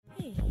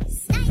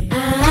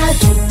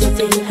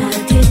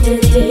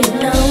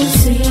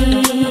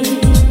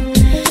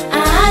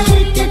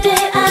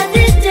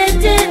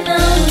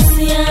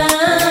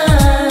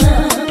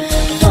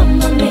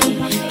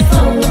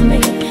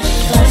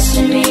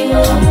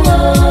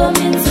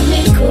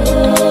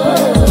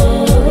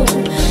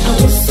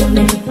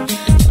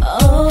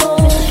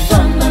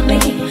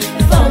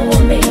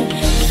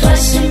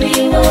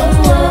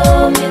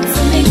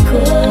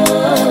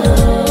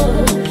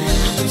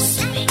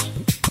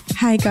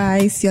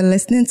guys, you're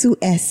listening to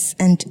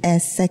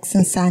S&S Sex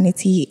and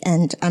Sanity,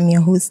 and I'm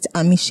your host,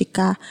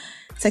 Amishika.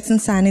 Sex and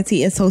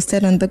Sanity is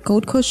hosted on the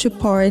Gold Coast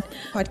Report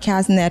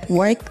podcast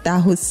network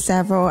that hosts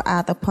several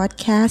other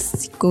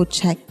podcasts. Go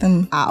check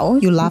them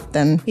out. You love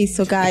them. Hey,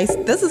 so guys,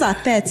 this is our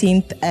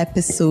 13th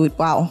episode.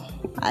 Wow.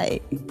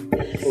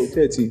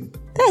 13.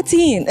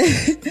 13.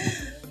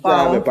 Wow.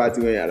 I have a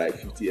party when you're like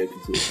 50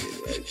 episodes.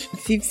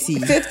 Right?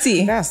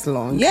 50. That's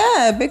long.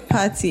 Yeah, big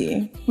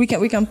party. We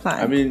can plan.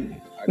 I mean,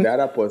 the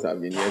other pods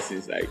have been here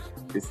since like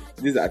this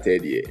is our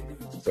third year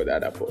for the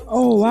other pods.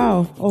 Oh,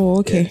 wow. Oh,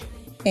 okay. Yeah.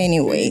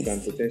 Anyways. You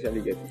can potentially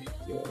get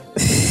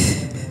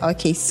 50.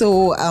 Okay,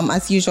 so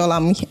as usual,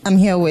 I'm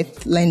here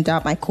with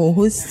Linda, my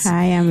co-host.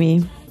 Hi,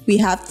 Ami. We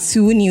have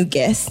two new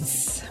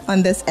guests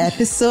on this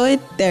episode.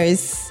 There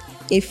is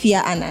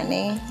Efia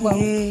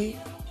Anane.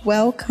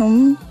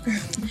 Welcome.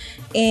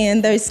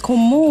 And there's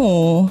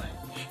Komo.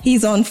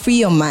 He's on Free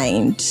Your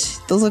Mind.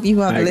 Those of you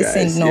who have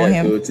listened know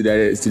him. So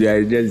today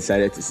I just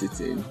decided to sit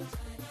in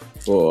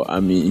for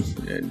Ami,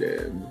 and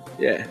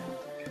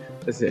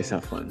let's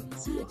have fun.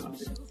 See what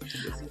happens.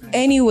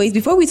 Anyways,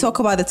 before we talk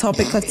about the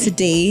topic of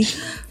today,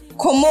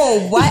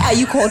 Komo, why are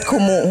you called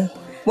Komo?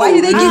 Why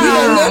did they give you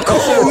the name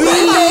Komo?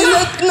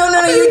 Really?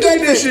 No, you get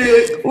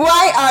it.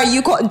 Why are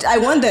you called? I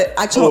want the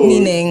actual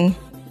meaning.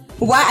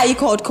 Why are you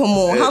called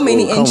Komo? How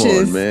many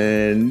inches? Come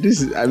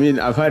on, man.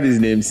 I've had this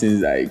name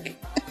since like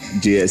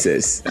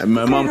JSS. And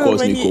my mom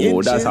calls me Komo.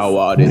 Inches. That's how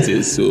wild it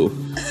is. So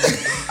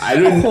I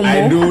don't. All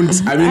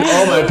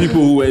my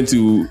people who went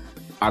to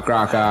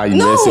Accra,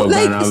 University of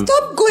Ghana.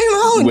 Stop going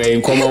around. We're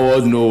in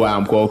Commonwealth know why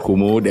I'm called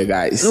Komo, the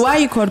guys. Why are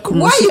you called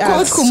Komo? Why are you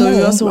called Komo? So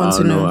we also want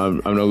to know.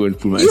 I'm not going to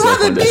put myself you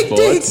have on a the big spot.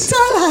 dick.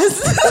 Tell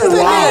us.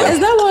 Wow. Is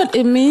that what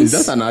it means?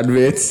 Is that an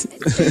advert?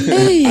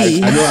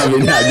 Hey. I don't have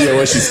any idea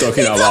what she's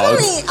talking about. Tell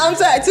me. I'm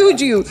sorry, I told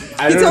you.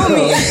 I don't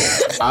know.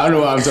 I don't know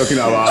what I'm talking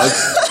about.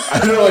 I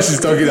don't know what she's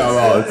talking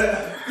about.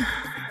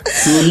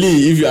 So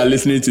Lee, if you are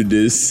listening to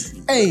this,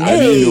 I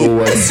don't know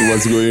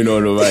what's going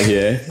on over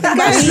here.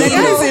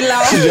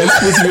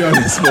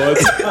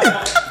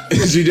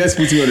 She just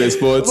put me on the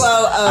spot.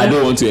 Well, I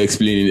don't want to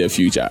explain in the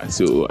future,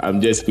 so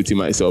I'm just putting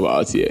myself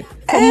out here.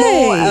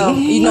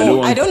 I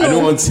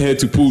don't want her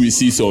to pull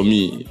receipts on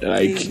me,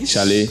 like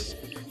Chalet.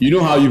 You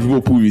know how you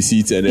people pull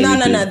receipts and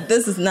everything. No.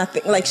 This is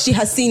nothing. Like, she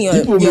has seen your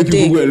people dick.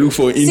 People go and look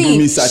for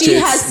Indomie sachets she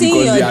has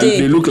seen because your dick.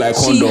 They look like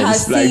condoms. She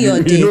has seen your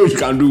you dick. know you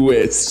can do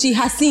worse. She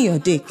has seen your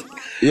dick.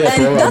 Yeah,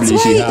 and probably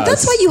she has.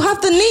 That's why you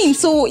have the name.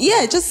 So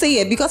yeah, just say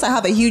it. Because I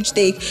have a huge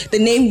dick, the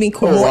name being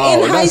Komo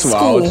in high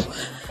school. Wild.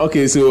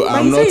 Okay, so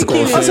I'm not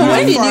confirming. So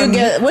when did you have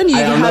the name?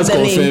 I'm not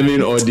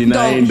confirming or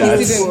denying that.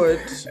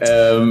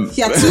 I'm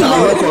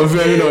not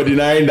confirming or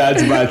denying that,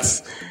 but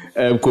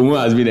Komo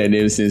has been a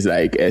name since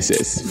like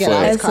SS. Get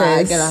out.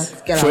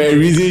 For a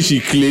reason she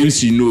claims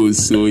she knows.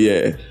 So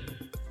yeah.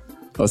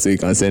 Also, you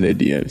can send her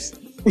DMs.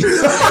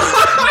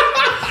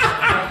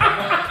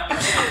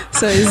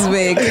 So it's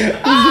big.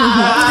 It's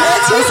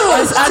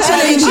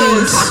actually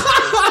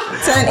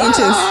 10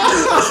 inches.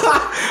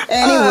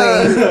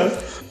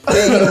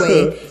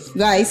 Anyway,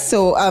 guys,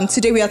 so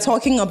today we are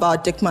talking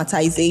about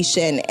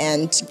stigmatization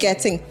and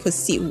getting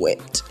pussy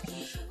whipped.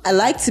 I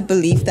like to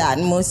believe that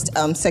most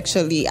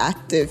sexually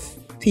active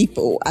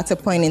people at a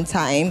point in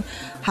time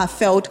have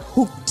felt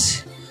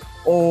hooked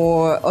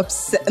or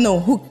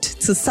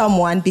hooked to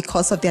someone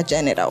because of their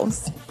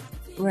genitals.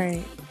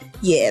 Right.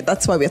 Yeah,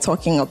 that's why we're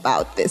talking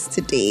about this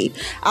today.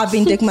 I've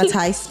been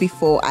stigmatized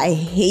before. I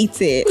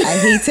hated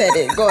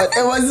it. God,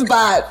 it was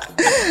bad.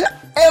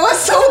 It was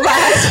so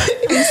bad.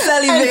 You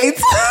salivate.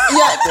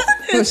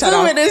 Yeah. Shut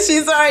up.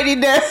 She's already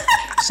there.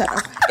 Shut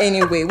up.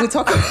 Anyway, we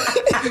talk about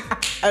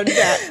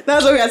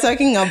that's what we are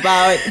talking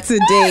about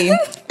today.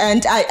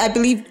 And I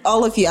believe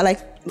all of you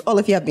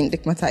have been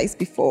stigmatized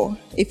before.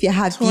 If you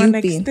have, to an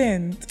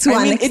extent.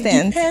 It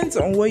depends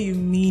on what you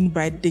mean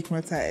by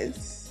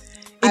stigmatized.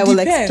 I will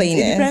explain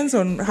it. It depends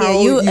on how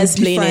you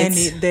define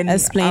it. Then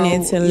explain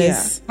it to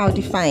us. I'll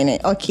define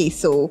it. Okay,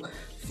 so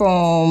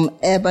from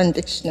Urban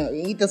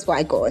Dictionary, that's what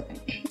I got.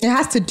 It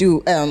has to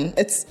do,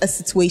 it's a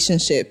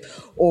situationship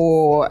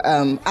or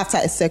after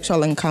a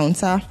sexual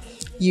encounter,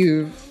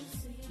 you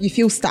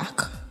feel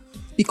stuck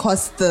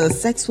because the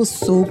sex was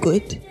so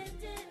good.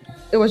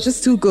 It was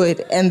just too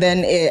good. And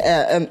then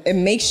it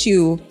makes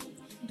you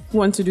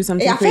want to do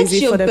something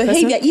crazy for the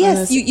behavior. person?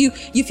 Yes,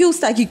 you feel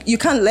stuck. You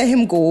can't let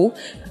him go,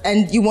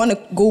 and you want to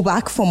go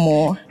back for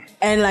more.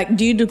 And like,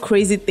 do you do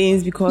crazy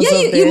things because of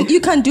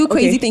you can do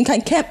crazy things.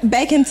 Can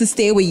beg him to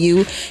stay with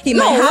you. He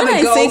might have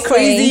a girlfriend. Say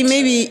crazy,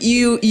 maybe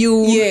you.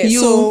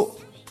 So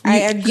I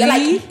agree. You're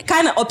like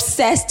kind of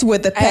obsessed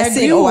with the person I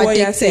agree or with what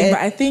you're addicted. saying,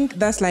 but I think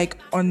that's like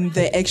on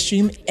the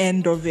extreme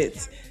end of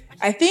it.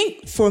 I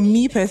think for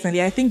me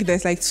personally, I think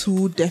there's like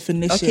two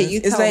definitions. Okay,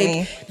 you tell me.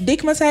 It's like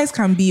stigmatized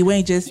can be when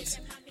you just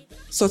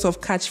sort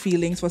of catch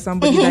feelings for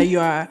somebody that you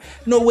are.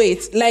 No,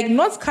 wait, like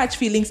not catch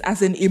feelings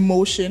as an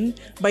emotion,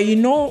 but you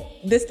know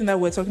this thing that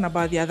we were talking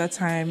about the other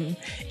time,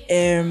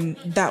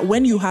 that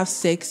when you have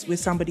sex with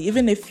somebody,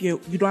 even if you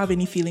don't have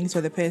any feelings for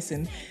the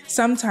person,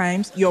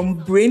 sometimes your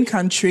brain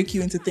can trick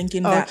you into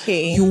thinking that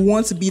you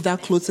want to be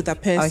that close to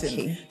that person.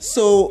 Okay.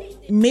 So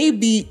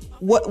maybe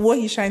what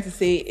he's trying to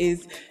say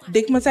is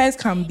digmatized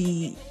can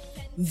be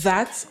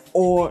that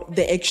or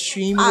the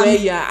extreme where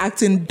you're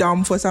acting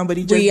dumb for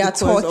somebody. Just we are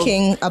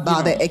talking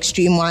about the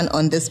extreme one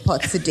on this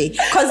pod today,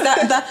 because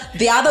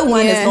the other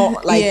one is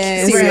not like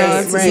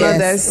serious.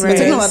 We're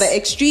talking about the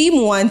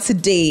extreme one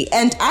today,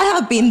 and I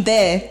have been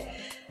there.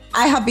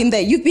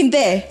 You've been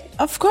there.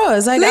 Of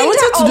course. Like, I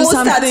wanted to do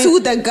something.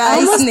 Tattooed the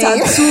guy's name.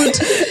 Tattooed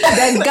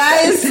the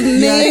guy's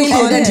name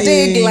on the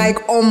dig, like,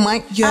 oh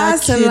my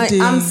ass. And like,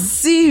 I'm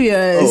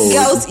serious.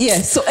 Girls,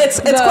 yes. So it's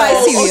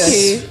quite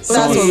serious. Okay.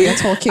 That's what we're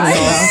talking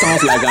about.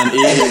 Sounds like an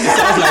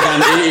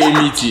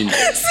AA meeting.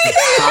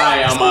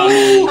 Hi, I'm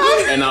Ami,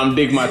 and I'm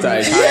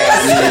digmatized.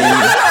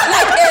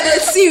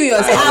 It's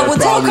serious. I will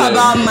talk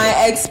about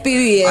my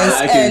experience.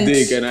 I like a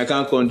dick and I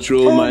can't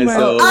control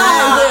myself.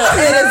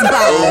 It is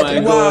bad. Oh my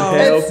God,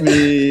 help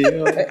me.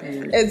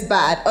 It's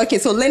bad. Okay,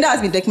 so Linda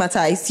has been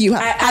digmatized.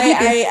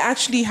 I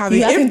actually haven't.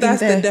 If that's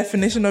the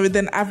definition of it,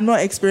 then I've not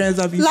experienced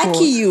that before.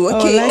 Lucky you.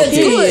 Okay, it's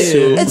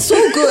good. It's so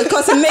good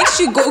because it makes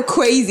you go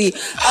crazy.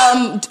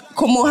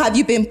 Como, have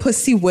you been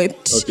pussy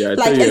whipped? Okay, I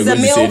thought you were going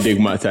to say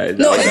digmatized.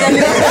 No,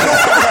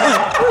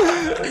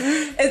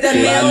 it's a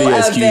male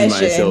version.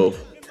 Myself.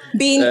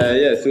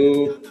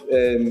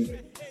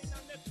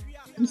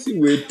 Pussy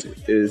whipped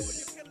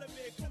is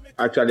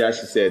actually, as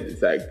she said,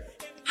 it's like.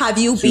 Have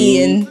you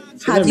been?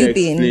 Let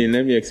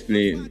me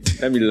explain.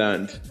 Let me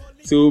land.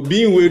 So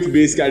being whipped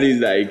basically is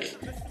like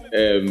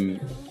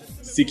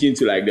seeking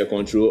to like the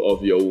control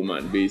of your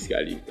woman,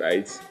 basically,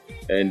 right?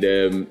 And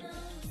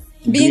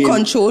being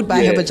controlled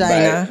by her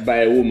vagina.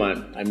 By a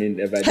woman. I mean,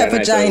 her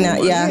vagina,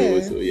 yeah.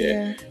 So,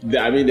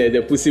 I mean,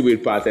 the pussy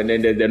whip part, and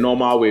then there's the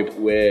normal whip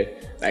where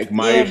like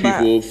married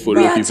people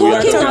follow people. We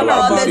are talking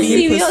about the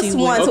serious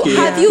one. Okay,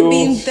 so have you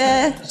been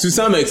there? To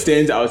some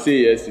extent, I'll say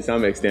yes. To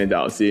some extent,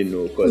 I'll say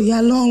no. We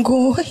are long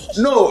go.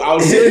 No, I'll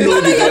say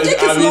no because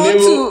I've been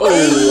able.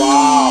 Oh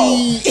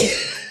wow.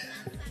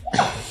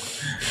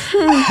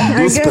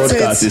 This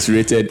podcast is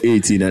rated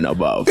 18 and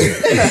above.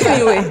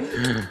 Anyway,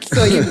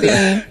 so you've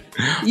been.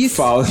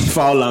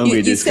 Foul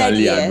language is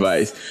kindly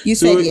advised. You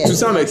said yes. To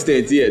some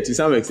extent, To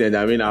some extent,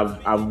 I mean,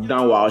 I've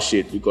done wild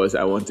shit because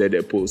I wanted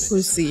a post.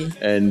 Pussy.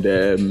 And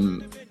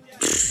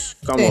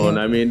come on,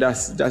 I mean,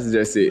 that's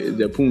just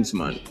the pumps,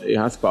 man. It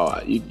has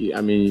power.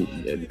 I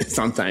mean,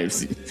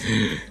 sometimes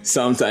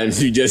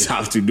you just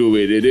have to do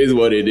it. It is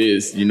what it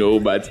is, you know.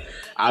 But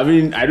I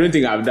mean, I don't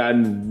think I've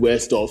done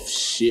worst of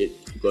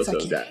shit because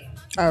of that.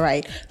 All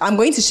right. I'm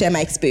going to share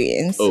my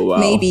experience. Oh, wow.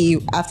 Maybe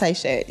after I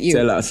share it, you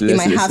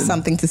might have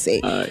something to say.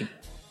 All right.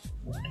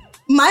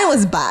 Mine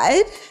was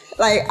bad.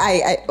 Like,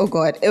 oh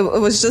God, it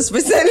was just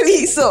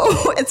recently, so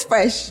it's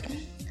fresh.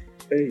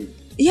 Hey.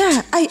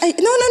 Yeah,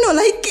 no,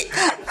 like...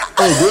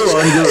 Go on.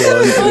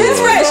 It's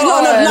fresh.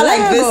 No, not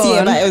like this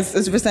year, but it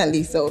was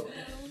recently. So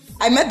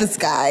I met this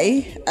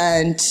guy,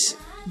 and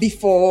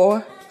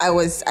before I'm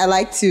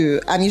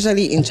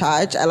usually in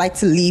charge. I like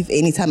to leave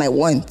anytime I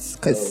want,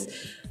 because...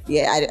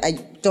 I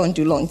don't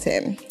do long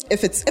term.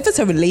 If it's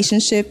a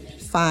relationship,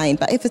 fine.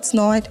 But if it's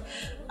not,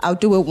 I'll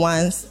do it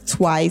once,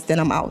 twice, then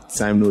I'm out.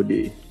 Time no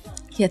day.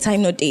 Yeah,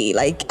 time no day.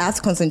 Like, I have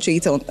to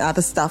concentrate on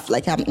other stuff.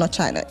 Like, I'm not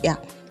trying to,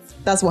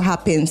 that's what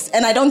happens.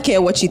 And I don't care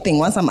what you think.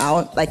 Once I'm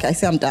out, like I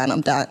say, I'm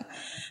done.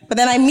 But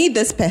then I meet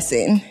this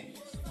person.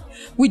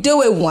 We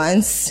do it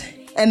once.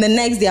 And the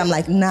next day, I'm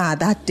like, nah,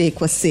 that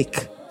dick was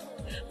sick.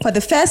 For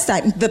the first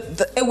time,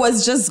 it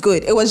was just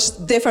good. It was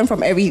different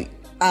from every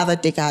other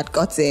dick I had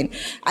gotten.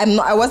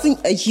 I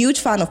wasn't a huge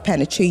fan of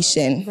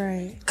penetration,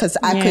 right? Because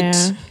I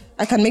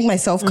can make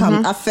myself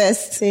come. At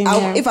first,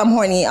 if I'm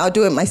horny, I'll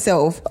do it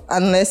myself.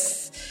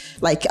 Unless,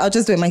 like, I'll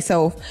just do it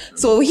myself.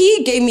 So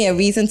he gave me a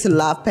reason to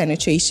love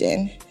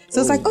penetration. So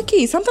it's like,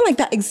 okay, something like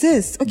that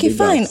exists. Okay,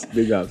 fine.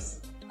 Big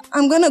ups.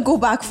 I'm gonna go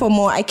back for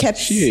more. I kept.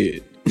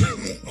 Shit.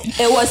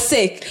 It was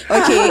sick.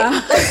 Okay,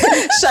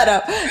 shut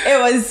up. It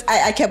was.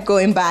 I kept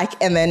going back,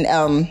 and then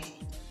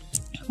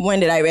when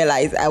did I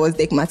realize I was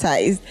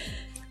digmatized?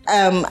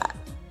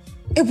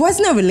 It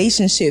wasn't a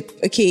relationship,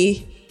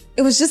 okay?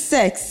 It was just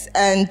sex,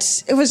 and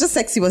it was just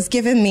sex he was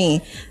giving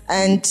me,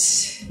 and...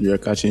 You're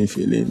catching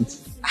feelings.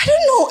 I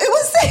don't know, it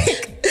was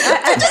sick.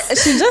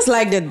 She just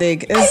liked the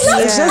dick. I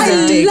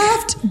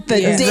loved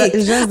the dick.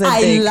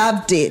 I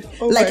loved it.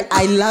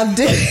 I loved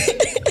it.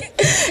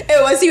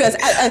 It was serious.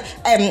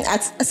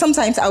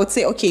 Sometimes I would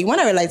say, okay, when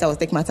I realized I was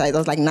digmatized, I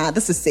was like, nah,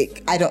 this is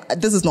sick.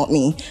 This is not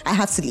me. I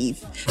have to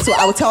leave. So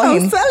I would tell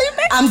him,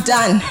 I'm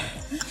done.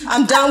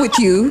 I'm done with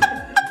you.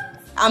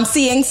 I'm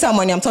seeing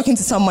someone new. I'm talking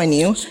to someone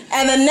new.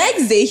 And the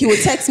next day, he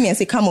would text me and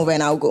say, come over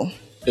and I'll go.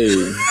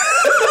 Hey.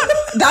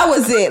 That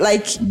was it.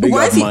 Like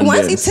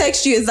once he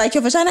texts you, it's like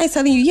your vagina is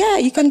telling you, yeah,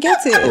 you can get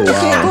it. Oh,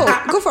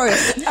 wow. Go for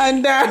it.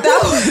 And that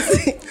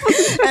was it.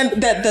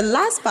 And the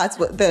last part,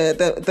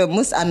 the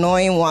most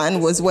annoying one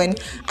was when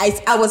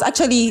I was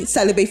actually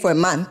celibate for a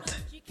month.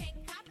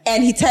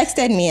 And he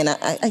texted me, and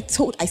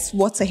I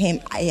swore to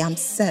him, I am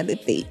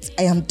celibate.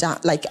 I am done.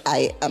 Like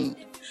I'm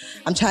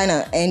trying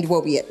to end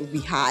what we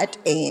had,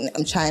 and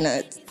I'm trying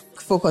to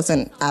focus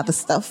on other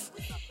stuff.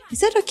 He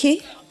said,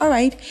 okay, all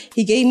right.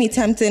 He gave me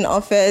tempting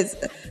offers.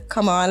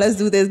 Come on, let's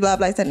do this, blah,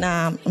 blah. I said,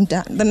 nah, I'm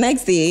done. The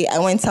next day, I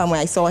went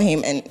somewhere, I saw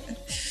him, and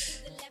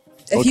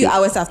a few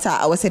hours after,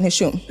 I was in his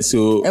room.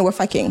 And we're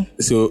fucking.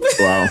 So,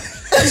 wow.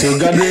 So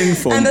gathering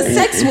from... And the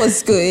sex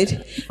was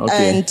good.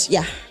 Okay. And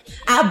yeah,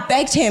 I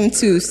begged him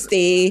to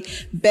stay,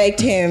 begged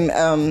him...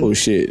 oh,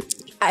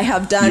 shit. I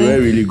have done... You were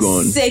really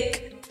gone.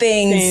 Sick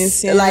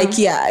things. Like,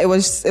 yeah, it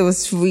was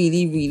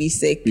really, really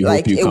sick.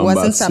 Like, it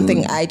wasn't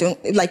something soon. I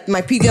don't... Like,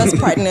 my previous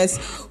partners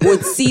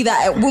would see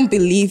that I wouldn't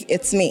believe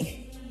it's me.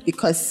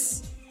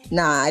 Because,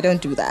 I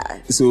don't do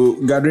that. So,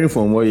 gathering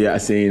from what you are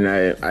saying,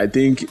 I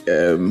think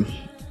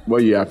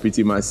what you are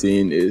pretty much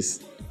saying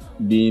is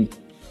being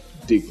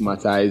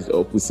stigmatized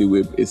or pussy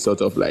whipped is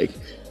sort of like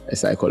a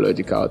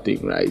psychological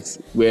thing, right?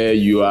 Where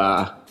you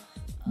are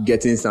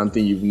getting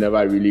something you've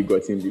never really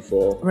gotten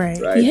before. Right?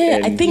 Yeah,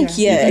 and I think,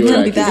 it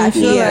can be that. I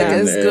feel like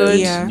it's good.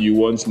 Yeah. You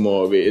want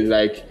more of it. It's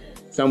like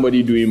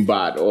somebody doing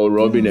bad or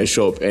robbing a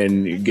shop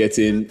and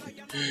getting...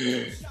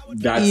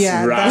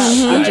 That's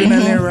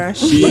rush.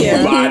 Rush. Being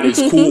bad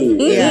is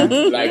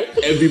cool. Like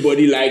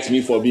everybody likes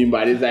me for being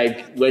bad. It's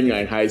like when you're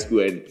in high school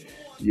and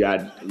you're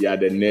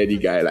the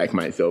nerdy guy like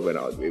myself when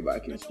I was way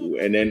back in school,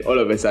 and then all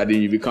of a sudden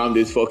you become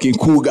this fucking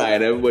cool guy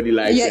and everybody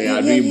likes you and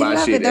you're doing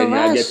bad shit and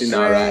you're getting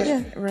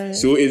that rush.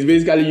 So it's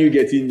basically you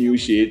getting new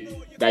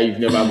shit that you've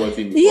never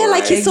gotten before. Yeah,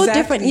 like it's so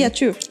different. Yeah,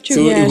 true.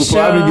 So it would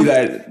probably be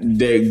like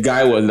the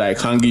guy was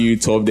like hanging you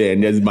top there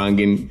and just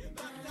banging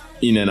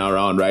in and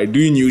around, right?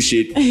 Doing new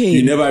shit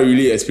you never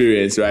really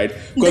experienced, right?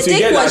 Because you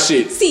get that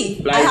shit. See,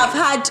 like, I have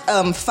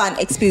had fun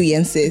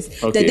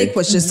experiences. Okay. The dick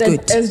was just good.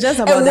 It's just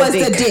about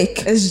the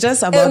dick. It's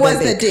just about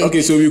the dick.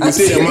 Okay, so we could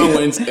say the man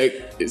went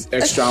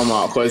extra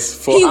mile because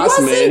for us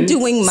men, he wasn't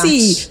doing much.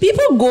 See,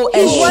 people go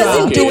extra. He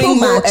wasn't doing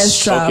much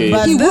extra, okay.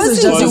 But he this wasn't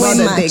is just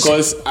doing much.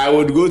 Because I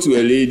would go to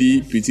a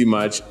lady pretty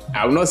much.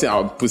 I would not say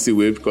I'm pussy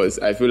whipped because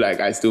I feel like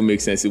I still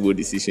make sensible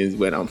decisions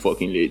when I'm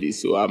fucking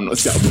ladies. So I'm not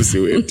saying I'm pussy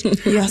whipped.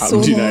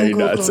 I'm denying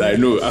that. So I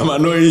know I'm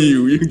annoying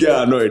you. You get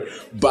annoyed.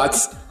 But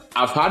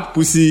I've had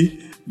pussy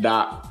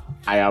that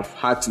I have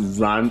had to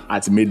run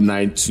at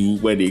midnight to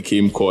when they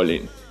came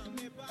calling.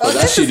 Oh,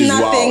 that shit is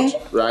nothing.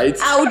 Wild, right?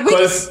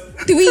 Because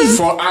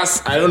for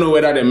us, I don't know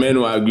whether the men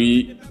will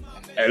agree.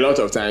 A lot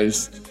of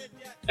times,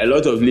 a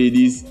lot of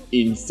ladies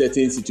in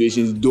certain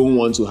situations don't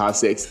want to have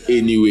sex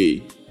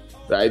anyway,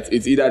 right?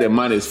 It's either the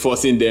man is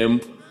forcing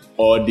them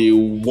or they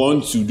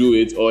want to do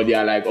it, or they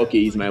are like, okay,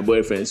 he's my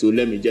boyfriend, so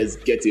let me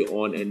just get it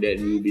on and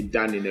then we'll be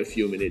done in a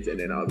few minutes and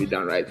then I'll be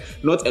done, right?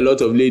 Not a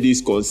lot of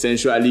ladies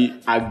consensually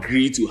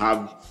agree to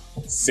have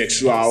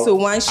sexual. So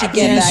once she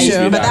gets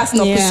that, but that's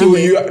not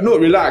so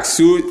relax.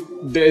 So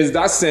there's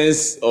that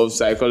sense of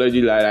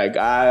psychology like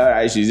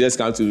she's just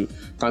come to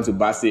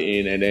bust it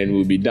in and then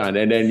we'll be done.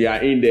 And then you're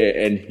in there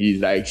and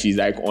she's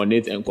like on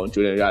it and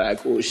controlling. You're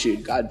like, oh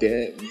shit,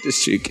 goddamn,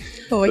 this chick.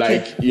 Oh,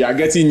 okay. Like you're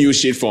getting new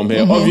shit from her.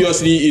 Mm-hmm.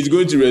 Obviously, it's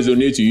going to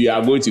resonate to you. You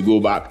are going to go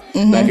back.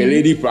 Mm-hmm. Like a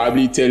lady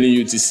probably telling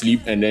you to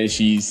sleep and then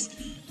she's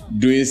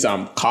doing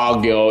some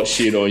cowgirl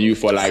shit on you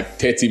for like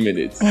 30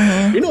 minutes.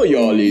 Mm-hmm. You know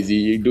you're lazy.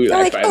 You do it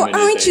like 5 minutes.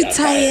 Aren't you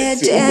tired?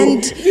 So,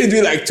 and you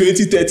do like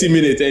 20-30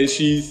 minutes and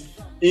she's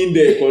in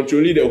there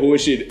controlling the whole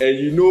shit. And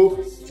you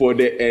know for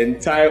the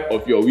entire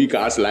of your weak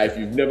ass life,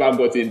 you've never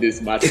gotten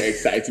this much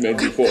excitement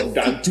before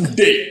than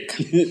today.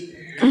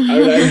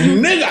 I'm like,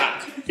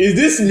 nigga, is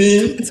this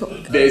me?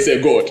 There's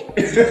a God.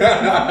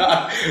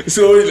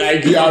 So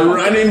like you are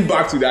running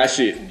back to that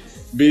shit.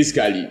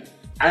 Basically,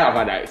 I have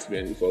had that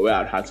experience before where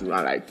I've had to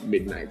run like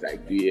midnight,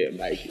 like 3 a.m.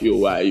 Like, yo,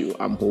 where are you?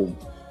 I'm home.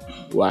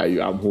 Why are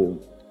you? I'm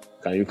home.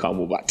 Can you come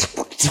over?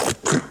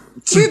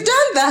 We've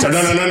done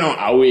that. No.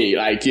 Away.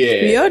 Like,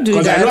 yeah. We all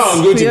do that. Because I know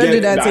I'm going to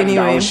get that anyway.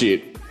 Down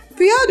shit.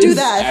 We all do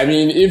that. I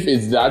mean, if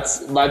it's that,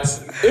 but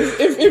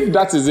if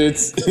that is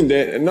it,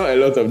 then not a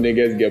lot of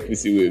niggas get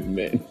pussy whipped,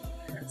 man.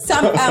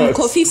 Some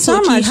Kofi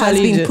Soki has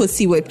been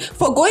pussy whipped.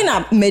 For going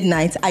at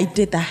midnight, I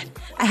did that.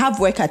 I have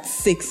work at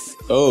 6.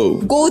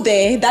 Oh. Go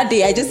there. That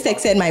day, I just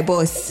texted my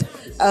boss.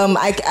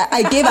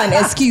 I gave an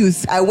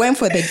excuse. I went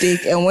for the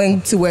dick and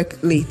went to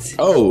work late.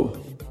 Oh.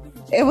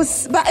 It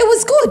was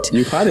good.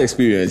 You've had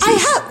experiences. I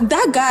have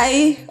that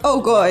guy.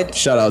 Oh God!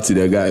 Shout out to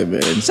the guy,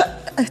 man.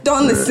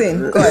 Don't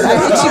listen. God, I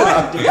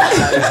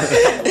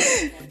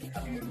hate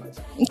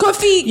you.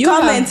 Kofi,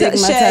 comment,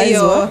 share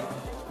your.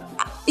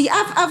 Yeah,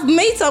 I've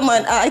made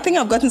someone. I think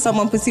I've gotten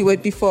someone pussy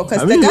with before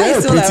because the guy you're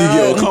is a still pretty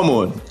around. girl. Come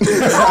on.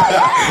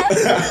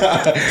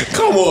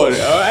 Come on.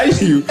 Are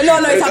you? No,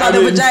 it's about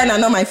the vagina,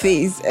 not my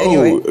face.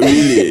 Anyway. Oh,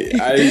 really?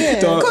 I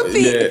thought. Could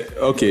be.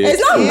 Okay. It's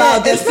not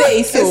about the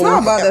face. It's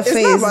not about the face.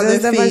 It's not about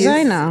It's the face.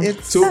 vagina.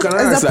 So can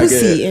I ask the like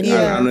pussy,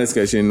 an honest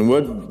question?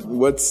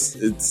 What is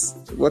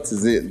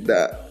it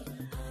that?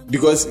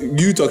 Because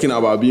you talking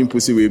about being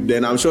pussy whipped,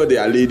 then I'm sure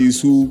there are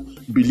ladies who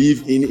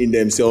believe in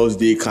themselves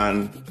they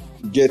can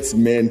get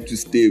men to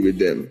stay with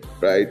them,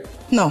 right?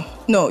 No,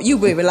 you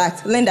wait,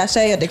 relax. Linda,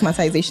 share your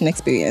digmatization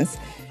experience.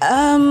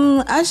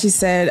 As she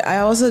said, I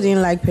also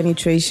didn't like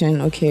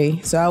penetration. Okay,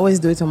 so I always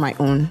do it on my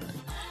own.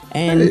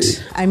 And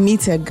I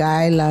meet a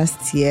guy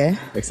last year.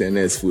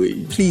 SNS for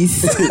you.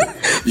 Please.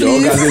 Your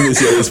orgasm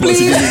is your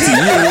responsibility.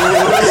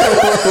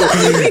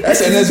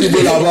 SNS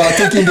people are about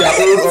taking their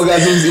own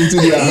orgasms into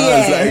their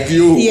hands, like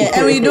you. Yeah,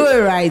 and we do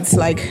it right.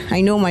 Like, I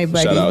know my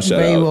body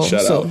very well.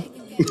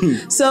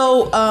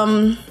 So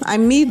I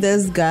meet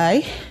this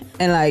guy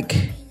and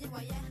like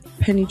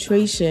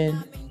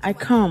penetration. I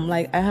come,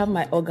 like I have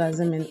my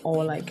orgasm and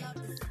all, like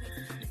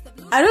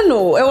I don't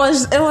know. It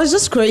was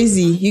just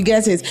crazy. You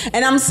get it?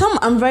 And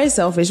I'm very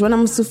selfish. When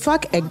I'm to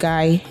fuck a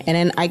guy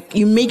and then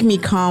you make me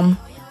come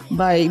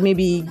by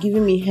maybe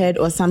giving me head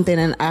or something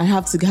and I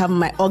have to have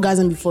my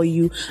orgasm before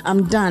you,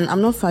 I'm done.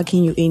 I'm not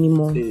fucking you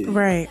anymore.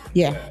 Right.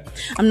 Yeah.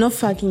 I'm not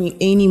fucking you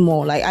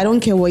anymore. Like, I don't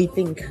care what you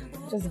think.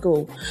 Just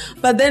go.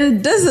 But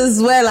then this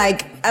is where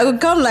like I would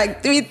come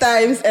like 3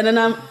 times and then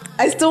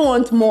I still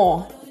want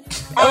more.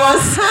 It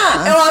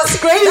was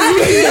crazy.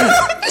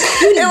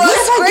 It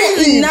was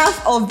crazy.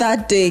 Enough of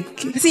that dick.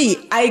 See,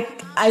 I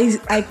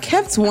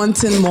kept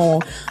wanting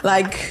more.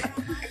 Like,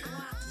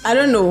 I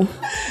don't know.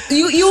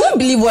 You won't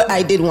believe what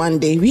I did one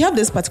day. We have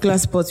this particular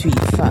spot we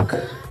fuck.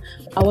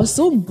 I was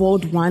so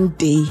bored one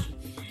day.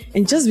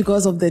 And just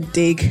because of the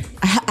dick,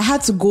 I had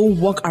to go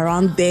walk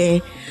around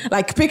there,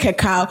 like pick a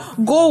car,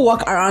 go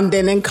walk around there,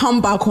 and then come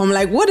back home.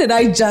 Like, what did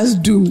I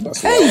just do?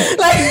 Hey,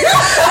 like,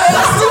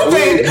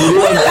 stupid.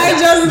 What did I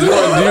just do?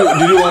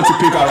 Did you want to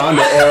pick around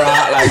the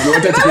aura? Like, you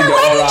wanted to pick the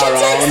aura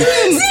around?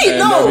 See, and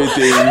no,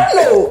 everything. I don't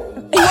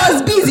know. It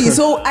was busy,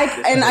 so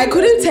I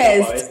couldn't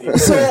test.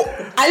 So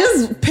I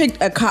just picked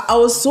a car. I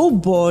was so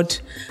bored.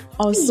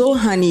 I was so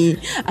honey.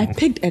 I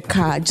picked a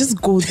car,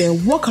 just go there,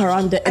 walk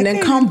around there, and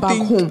then come back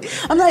home.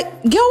 I'm like,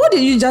 girl, what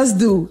did you just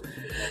do?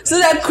 So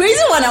that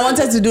crazy one I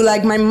wanted to do,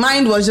 like my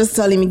mind was just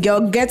telling me, girl,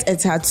 get a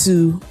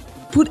tattoo.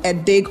 Put a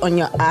dig on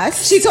your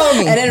ass. She told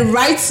me. And then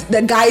write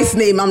the guy's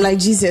name. I'm like,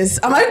 Jesus,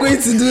 am I going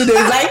to do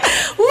this? Like,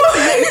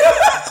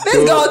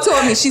 this girl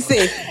told me, she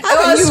said,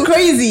 it was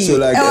crazy. So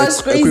like, it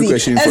was crazy.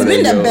 It's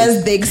been the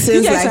best dig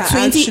since You guys like are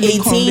actually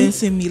 2018.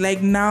 convincing me.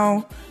 Like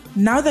now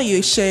that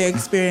you share your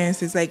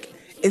experiences, like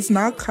it's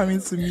now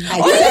coming to me. Yeah.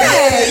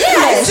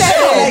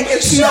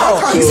 It's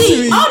not coming to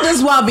See, me. all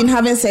this while I've been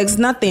having sex,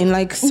 nothing.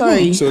 Like,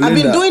 sorry. So I've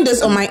been Linda- doing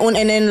this on my own,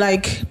 and then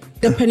like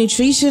the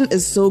penetration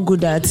is so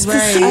good at.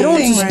 Right. I don't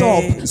want to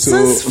Right. stop. So-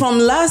 Since from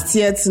last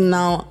year to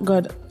now,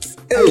 God.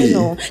 I don't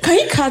know. Can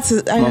you cut?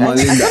 Mama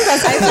Linda.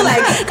 Sometimes I feel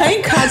like, can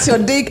you cut your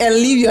dick and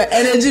leave your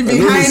energy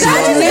behind? I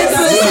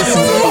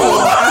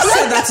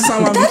said that to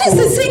someone that is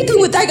before. the same thing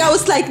with that guy. I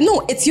was like,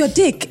 no, it's your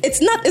dick. It's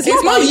not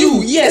not about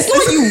you. you. Yes. It's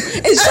not you.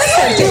 It's just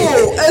your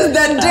dick. It's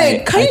the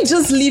dick. Can you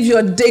just leave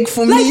your dick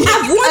for Like, me?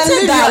 I've wanted and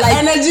leave that, your like-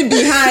 energy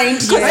behind.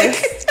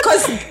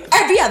 Because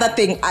every other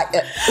thing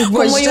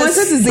was when you just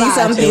wanted to say bad.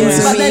 something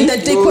to but then me, the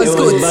dick was It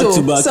good. was back to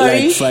So back,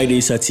 sorry? like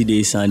Friday,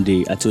 Saturday,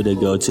 Sunday. I told the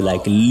girl to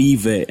like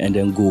leave it and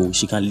then go.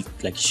 She can't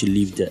can she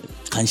leave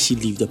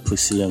the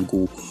pussy and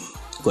go?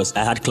 Because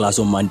I had class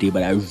on Monday,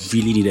 but I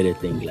really needed a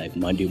thing like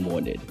Monday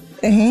morning.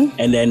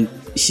 And then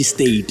she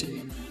stayed.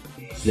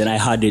 Then I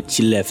had it.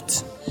 She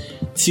left.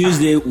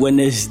 Tuesday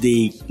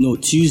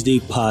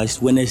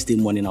passed. Wednesday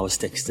morning, I was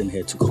texting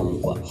her to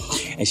come over,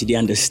 and she didn't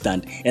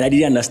understand, and I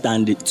didn't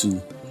understand it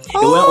too.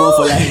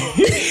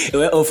 It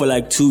went on for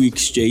like 2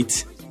 weeks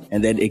straight,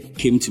 and then it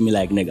came to me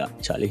like, nigga,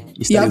 Charlie,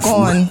 You're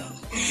gone.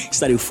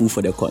 started fool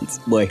for the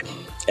cunt, boy.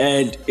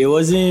 And it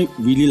wasn't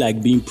really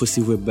like being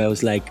pussy whipped, but it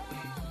was like,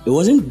 it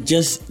wasn't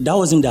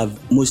the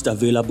most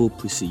available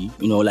pussy,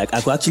 you know, like I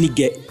could actually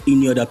get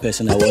any other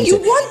person I I think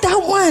wanted. you want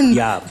that one.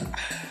 Yeah.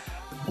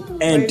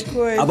 And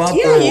God. about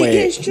Yeah, point where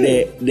it's true.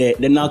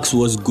 the knocks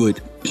was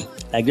good.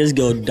 Like this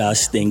girl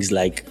does things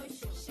like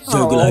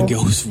regular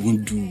girls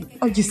won't do.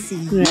 Oh, you see.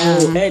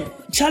 And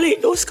Charlie,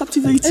 it was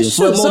captivating It's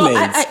for true. a So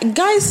moment.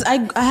 guys,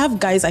 I have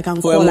guys I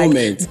can For a call like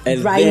moment.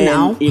 And right then,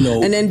 now, you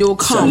know, and then they'll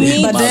come.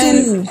 Charlie, But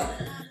then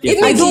Yeah,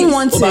 I don't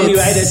want but me, it.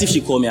 right? As if she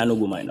called me, I don't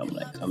go mind. I'm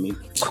like,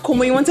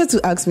 Kumo, you wanted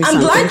to ask me I'm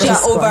something. glad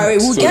Just you're over it.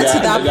 We'll So get to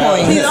that- that that-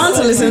 point. Please, I want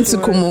to listen to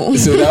Kumo.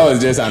 So that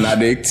was just an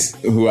addict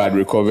who had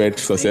recovered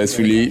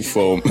successfully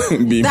from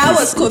being That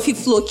was pussy, Kofi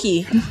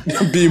Floki.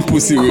 being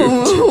pussy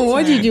whipped.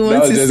 What did you That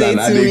want was to just say an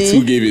to addict who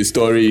me? gave his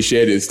story, he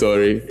shared his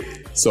story,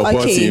 support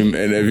Okay. him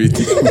and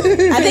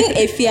everything. I think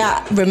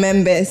Efia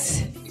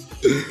remembers.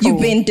 You've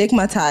been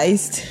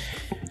stigmatized.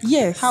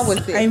 Yes. How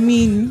was it? I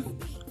mean,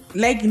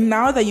 like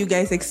now that you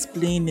guys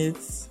explain it,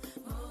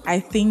 I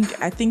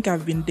think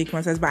I've been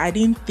digmatized, but I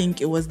didn't think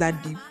it was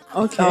that deep.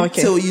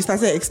 Okay. So you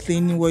started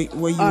explaining what you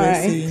were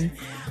saying.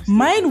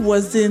 Mine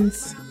wasn't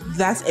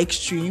that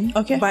extreme.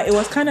 Okay. But it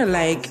was kind of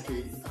like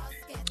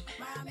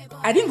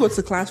I didn't go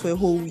to class for a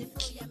whole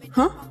week.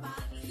 Huh?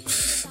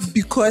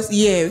 Because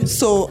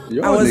so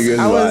I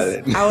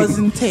was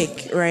in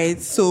tech,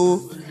 right?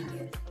 So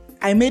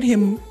I made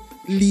him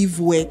leave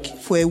work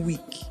for a week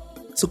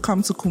to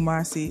come to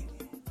Kumasi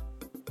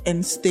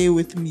and stay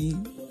with me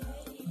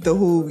the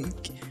whole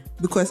week,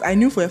 because I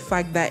knew for a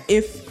fact that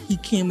if he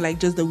came like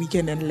just the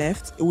weekend and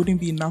left, it wouldn't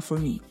be enough for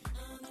me.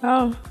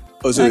 Oh,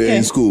 so you're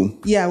in school?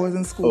 Yeah, I was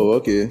in school. Oh,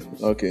 okay.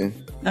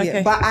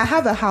 Yeah, but I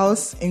have a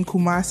house in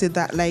Kumasi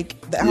that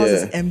like the house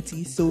is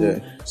empty.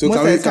 So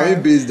can we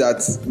base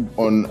that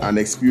on an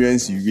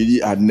experience you really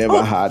had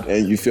never had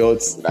and you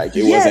felt like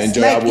it was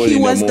enjoyable in the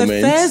moment? He was the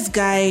first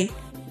guy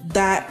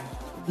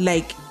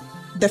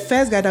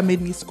that made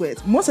me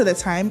squirt. Most of the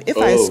time, if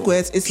I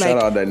squirt, it's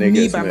like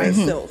me by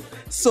myself.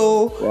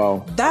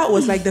 So that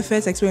was like the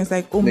first experience,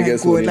 like, oh my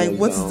God, like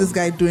what is this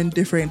guy doing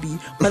differently?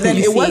 But then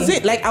it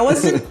wasn't like I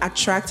wasn't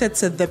attracted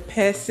to the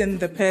person.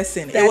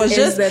 It was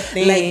just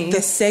like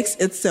the sex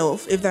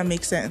itself, if that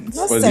makes sense.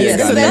 Was it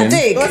Ghanaian?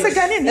 It was a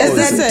Ghanaian.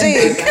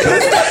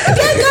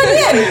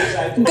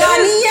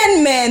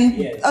 Ghanaian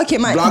men. Okay,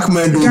 my black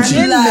men don't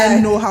Ghanaian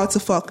men know how to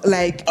fuck.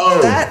 Like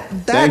that.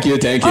 Thank you.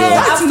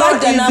 I've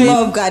not the number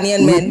of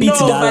Ghanaian men. Repeat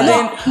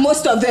that.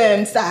 Most of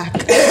them suck.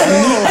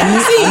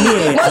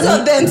 Most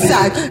of them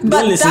suck.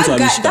 But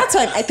that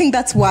time, I think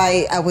that's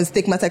why I was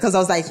stigmatized, because I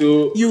was like,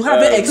 you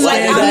haven't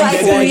explained that.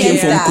 that. He came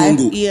from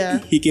Congo. Yeah.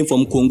 He came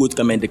from Congo to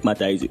come and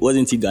stigmatize it.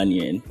 Wasn't he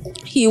Ghanaian?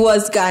 He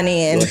was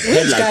Ghanaian.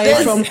 Which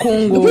guy from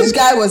Congo? Which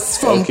guy was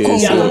from Congo?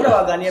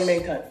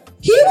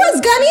 He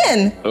was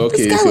Ghanaian.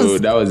 Okay,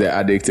 that was the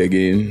addict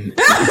again.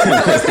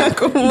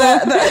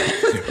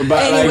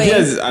 But anyway. like,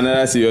 here's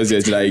another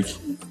serious, like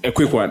a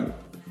quick one.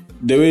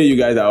 The way you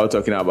guys are all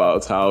talking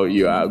about how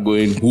you are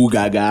going who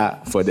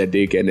gaga for the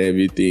dick and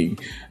everything,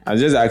 I'm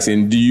just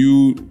asking, do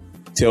you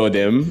tell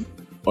them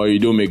or you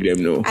don't make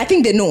them know? I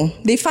think they know.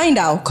 They find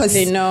out because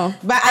they know.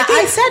 But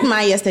I said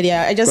mine yesterday.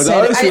 I just said.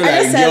 I always feel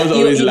like girls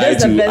always lie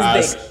to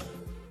us dick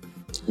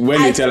when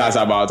they tell us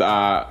about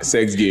our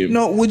sex game.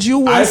 No, would you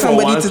want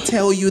somebody to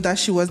tell you that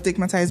she was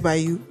stigmatized by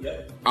you?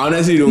 I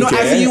honestly don't care. No,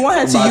 I think you want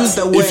her to use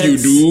the words.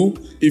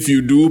 If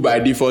you do, by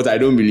default, I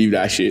don't believe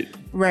that shit.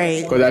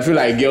 Right. Because I feel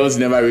like girls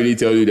never really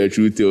tell you the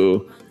truth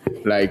till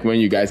like when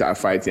you guys are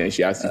fighting and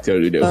she has to tell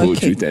you the whole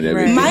truth and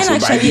everything. Mine so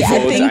actually, by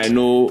default, I think, I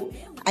know.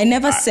 I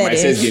never said my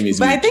sex game is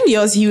but weak. I think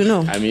yours, you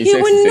know. I mean, he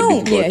sex would is know.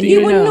 a difficult thing. He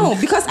would know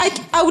because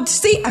I would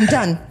say I'm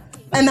done.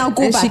 And I'll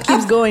go and back. She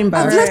keeps going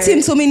back. I've left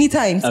him so many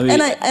times, I mean,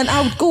 and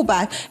I would go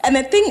back. And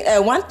I think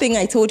one thing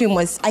I told him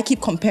was, I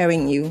keep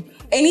comparing you.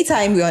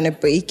 Anytime we're on a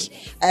break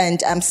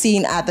and I'm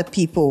seeing other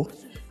people,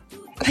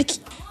 like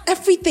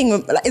everything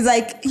is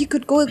like you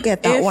could go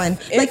get that one.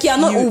 Like you're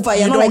not over.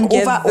 You're not like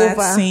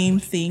over. Same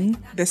thing,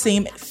 the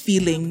same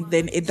feeling.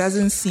 Then it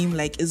doesn't seem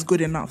like it's good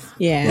enough.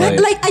 Yeah. Right.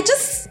 Like I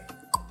just.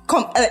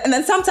 And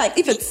then sometimes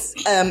if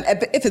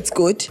it's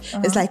good,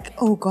 it's like,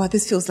 oh God,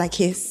 this feels like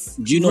his.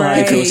 Do you know how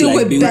it feels do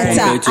like it being better.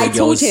 compared to a I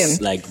told girl's,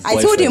 him. like,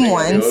 I told him They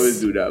once.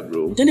 always do that,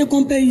 bro. Then they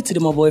compare you to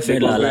my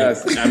boyfriend.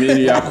 I mean,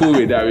 you are cool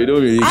with that. We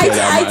don't really care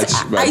that much.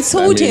 But, I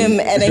told him,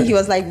 and then he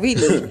was like,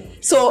 really?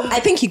 So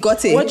I think he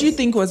got it. What do you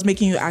think was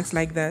making you act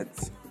like that?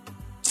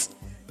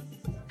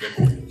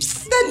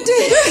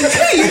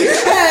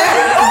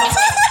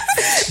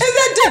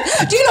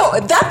 Do you know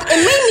that it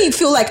made me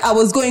feel like I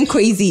was going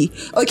crazy?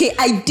 Okay,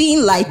 I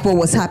didn't like what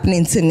was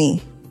happening to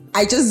me.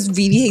 I just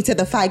really hated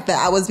the fact that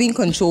I was being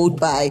controlled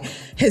by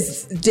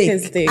his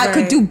dick. I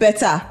could do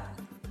better.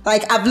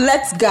 Like I've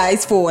let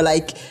guys for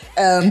like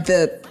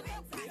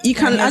you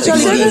can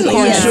actually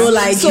control,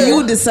 like so,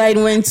 you decide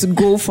when to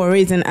go for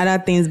it and other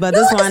things. But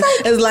this one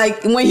is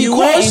like when he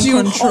calls you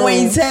or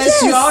when he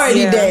tells you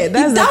already there.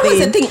 That was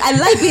the thing. I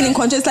like being in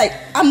control. It's like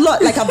I'm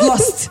not like I've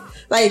lost.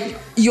 Like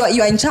you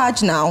are in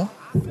charge now.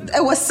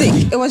 It was sick.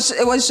 It was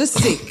just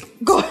sick.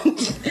 God.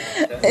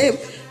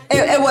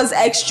 It was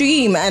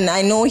extreme, and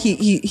I know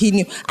he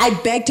knew. I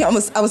begged him.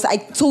 I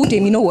told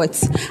him, you know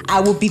what?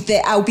 I will be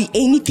there. I will be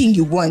anything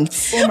you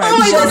want. Oh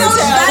my God!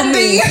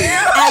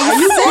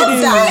 I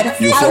said that.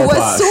 I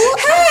was so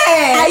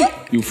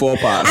you fall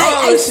past.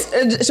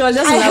 She was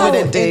just in love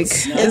with a dick.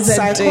 It's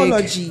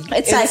psychology.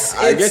 I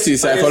get you.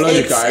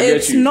 Psychological. I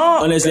get you.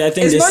 Honestly, I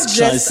think this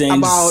transcends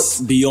about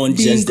beyond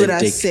being just good the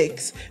at dick.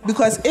 Sex.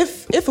 Because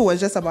if it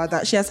was just about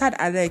that, she has had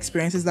other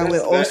experiences that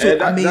were also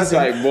amazing. That's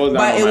why it boils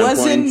down but to it my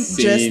wasn't point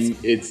just.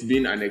 It's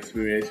been an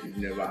experience you've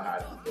never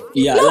had before.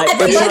 Yeah, No, like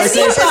it's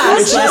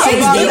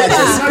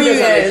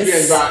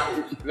experience.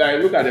 But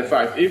like, look at the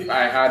fact. If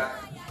I had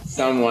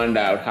someone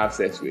that I would have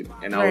sex with,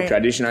 and I would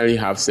traditionally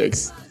have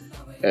sex.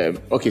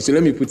 Okay, so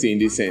let me put it in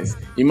this sense.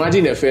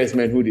 Imagine the first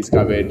man who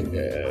discovered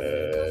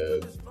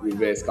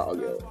reverse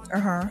cowgirl.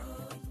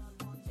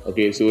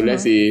 Okay, so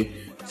let's say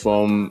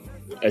from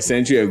a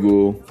century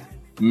ago,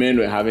 men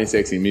were having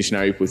sex in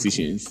missionary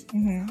positions,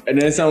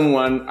 and then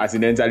someone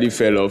accidentally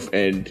fell off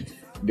and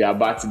their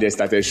bat they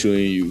started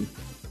showing you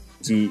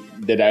to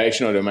the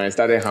direction of the mind,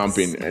 started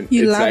humping, and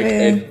it's like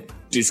a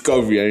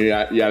discovery,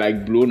 and you're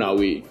like blown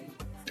away.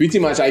 Pretty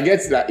much, I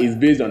guess that it's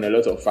based on a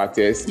lot of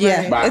factors.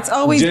 Yeah, but it's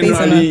always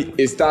generally based on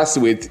it starts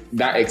with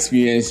that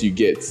experience you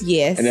get.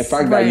 Yes, and the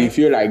fact that you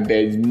feel like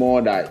there's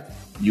more that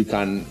you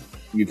can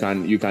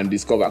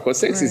discover, because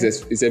sex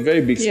is a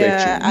very big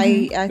spectrum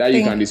I that think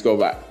you can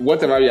discover.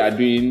 Whatever we are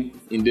doing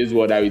in this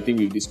world that we think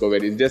we've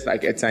discovered is just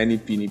like a tiny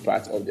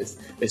part of this.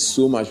 There's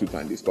so much we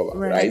can discover,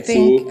 right? I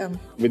think, so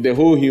with the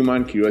whole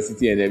human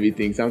curiosity and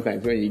everything,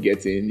 sometimes when you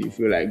get in, you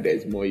feel like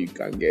there's more you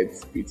can get.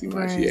 Pretty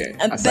much,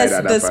 And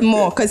there's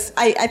more, because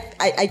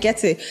I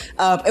get it.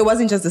 It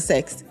wasn't just the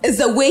sex; it's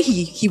the way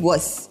he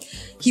was.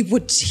 He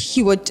would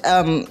he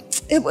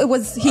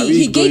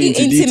gave you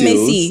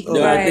intimacy.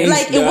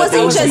 Like it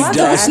wasn't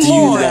just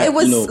more. It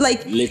was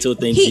like little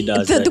things he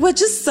does. There were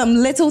just some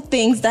little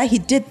things that he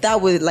did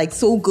that were like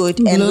so good,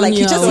 and like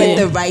he just hit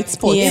the right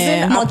spot.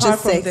 Even not apart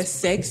just from sex. the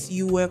sex,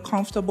 you were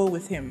comfortable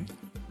with him.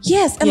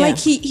 Yes, and like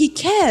he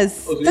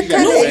cares. Exactly.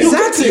 I'm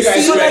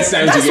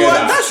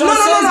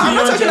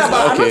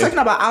not talking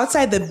about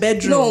outside the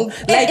bedroom. No,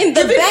 like in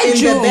the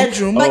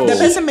bedroom, like the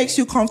person makes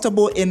you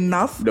comfortable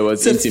enough to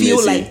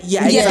feel like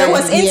there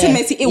was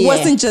intimacy. It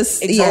wasn't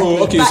just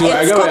okay. So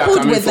I get where you're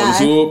coming from.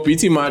 So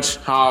pretty much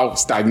how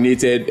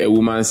stagnated a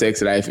woman's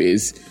sex life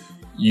is.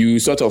 You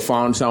sort of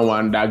found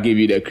someone that gave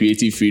you the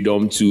creative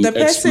freedom to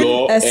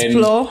explore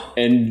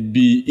and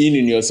be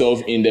in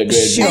yourself in the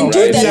bedroom, and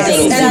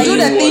do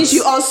the things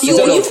you've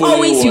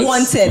always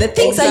wanted, the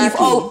things that you've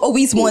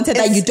always wanted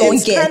that you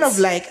don't get.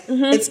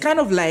 It's kind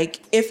of like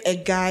if a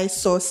guy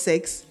saw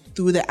sex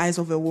through the eyes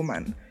of a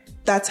woman.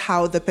 That's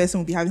how the person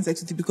will be having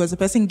sex with you, because the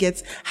person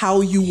gets how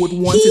you would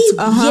want it to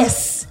be.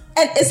 Yes.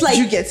 And it's like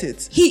you get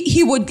it.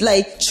 He would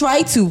like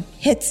try to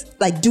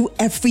do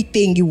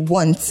everything you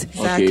want.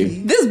 Exactly.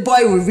 Okay. This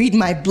boy will read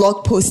my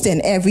blog post and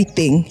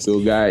everything.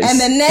 So guys, and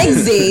the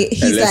next day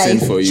he's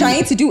like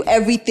trying to do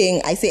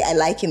everything I say I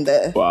like in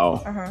the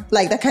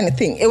like that kind of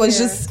thing. It was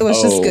just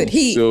good.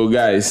 So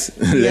guys,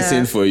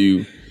 lesson for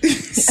you.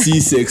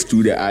 See sex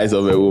through the eyes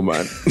of a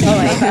woman. All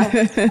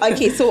right.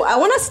 Okay, so I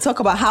want us to talk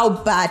about how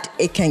bad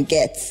it can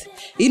get.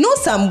 You know,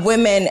 some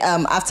women,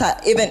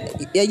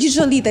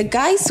 usually the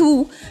guys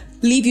who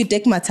leave you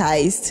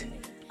stigmatized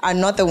are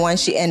not the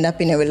ones she end up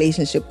in a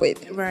relationship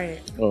with. Right.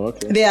 Oh,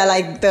 okay. They are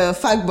like the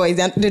fuck boys.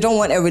 They don't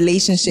want a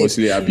relationship.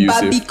 Mostly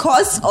abusive. But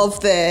because of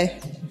the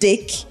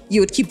dick,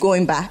 you would keep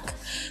going back.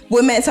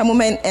 Some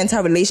women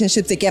enter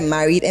relationships, they get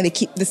married, and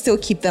they still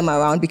keep them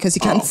around because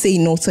you can't say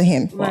no to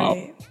him.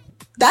 Right.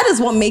 That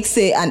is what makes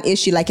it an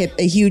issue, like a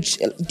huge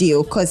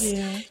deal, because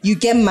you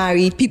get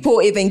married,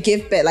 people even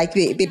give birth, like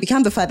they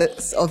become the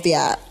fathers of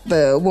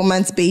the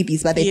woman's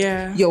babies, but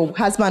your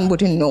husband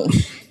wouldn't know.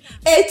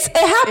 It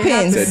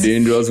happens. It's a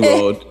dangerous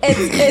world.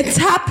 It's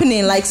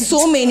happening, like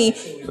so many.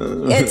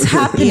 It's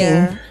happening.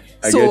 Yeah.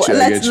 So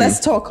let's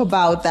talk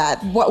about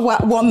that.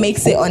 What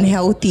makes it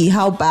unhealthy?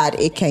 How bad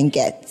it can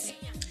get?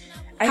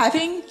 I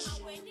think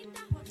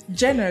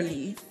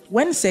generally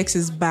when sex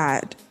is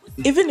bad,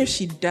 even if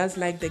she does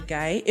like the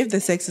guy, if the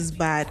sex is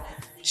bad,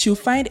 she'll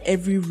find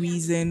every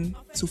reason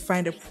to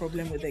find a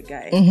problem with the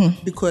guy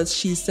because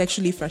she's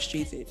sexually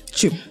frustrated.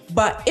 True.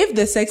 But if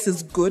the sex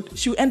is good,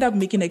 she'll end up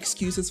making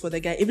excuses for the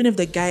guy, even if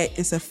the guy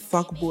is a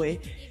fuck boy.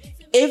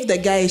 If the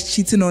guy is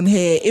cheating on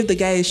her, if the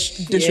guy is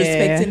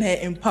disrespecting her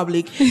in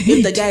public,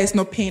 if the guy is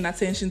not paying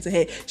attention to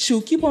her,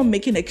 she'll keep on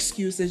making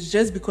excuses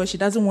just because she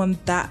doesn't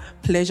want that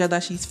pleasure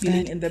that she's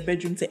feeling in the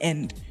bedroom to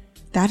end.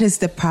 That is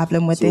the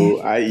problem with it.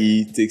 So,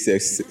 i.e., take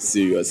sex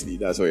seriously.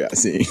 That's what you're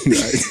saying,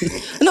 right?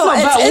 No,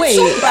 but wait.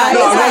 I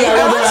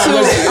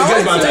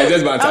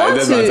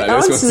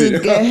want to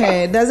get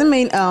her. Doesn't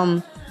mean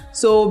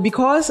so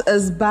because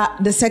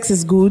the sex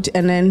is good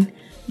and then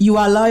you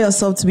allow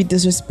yourself to be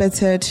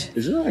disrespected.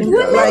 I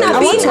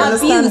want to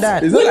understand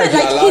that. It's not like you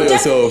allow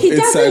yourself.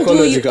 It's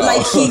psychological.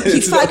 He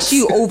fucks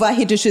you over,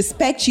 he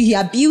disrespects you, he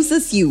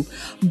abuses you,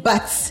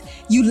 but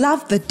you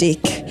love the dick,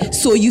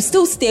 so you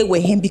still stay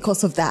with him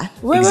because of that.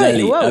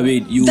 Exactly. I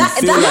mean, you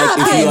feel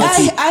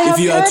like if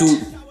you are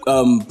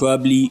to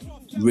probably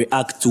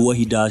react to what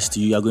he does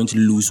to you, you are going to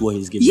lose what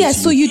he's giving to you. Yeah,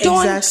 so you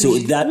don't. So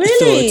that thought,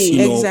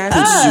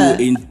 puts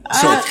you in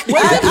check.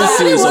 I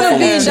really want to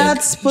be in that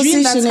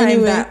position during that time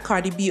anyway. that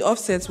Cardi B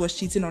Offset was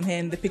cheating on her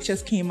and the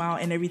pictures came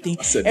out and everything.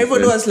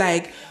 Everybody was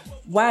like,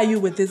 why are you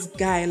with this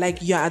guy? Like,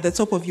 you're at the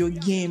top of your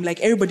game. Like,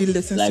 everybody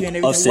listens to you and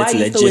everything. Offset why are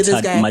you still with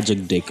this guy?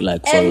 Magic dick.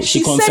 Like, and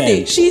she said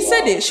it. She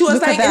was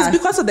Look like, it's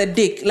because of the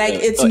dick. Like,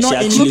 it's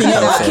not in you.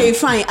 Okay,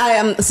 fine.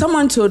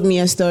 Someone told me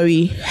a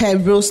story, her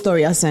real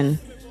story, Asen.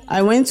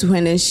 I went to her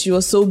and she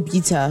was so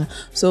bitter.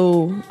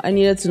 So I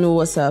needed to know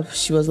what's up.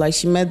 She was like,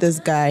 she met this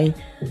guy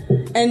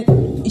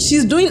and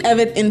she's doing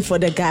everything for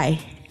the guy.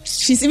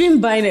 She's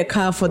even buying a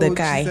car for the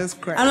guy.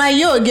 I'm like,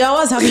 yo, girl,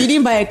 what's happening? You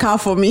didn't buy a car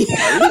for me.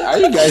 Are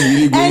you guys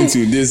really going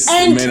to this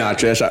men are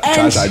trash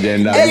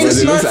agenda?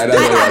 Because it looks like that's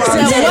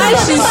I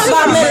actually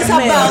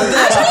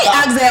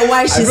asked her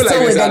why she's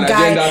still with the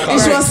guy.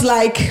 And she was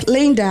like,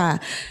 Linda,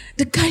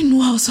 the guy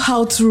knows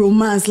how to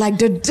romance, like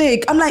the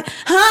dick. I'm like,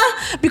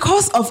 huh?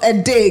 Because of a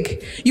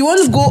dick, you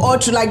want to go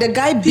out to, like, the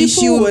guy beats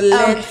you.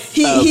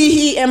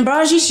 He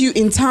embarrasses you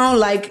in town,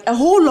 like a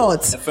whole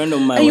lot. A friend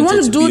of mine, and you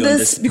want to do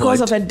this because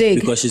of a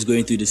dick, because she's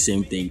going through the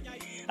same thing.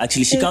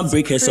 Actually, she can't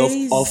break herself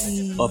off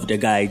of the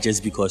guy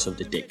just because of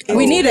the dick.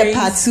 We need a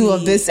part 2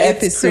 of this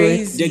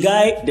episode.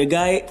 The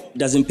guy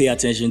doesn't pay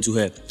attention to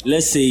her.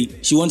 Let's say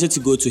she wanted to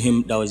go to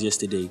him, that was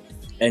yesterday,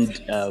 and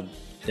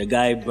the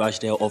guy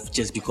brushed her off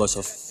just because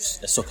of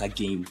a soccer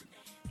game.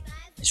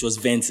 She was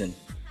venting.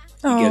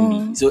 You get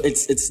me? So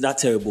it's that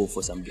terrible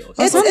for some girls.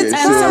 Some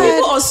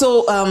people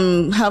also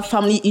have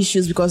family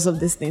issues because of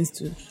these things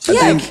too.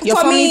 Your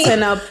family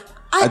turn up.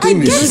 I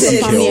think they should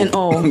seek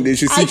help. They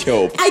should seek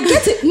help. I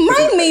get it.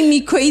 Mine made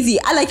me crazy.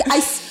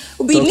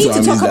 We need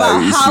to talk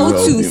about how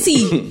to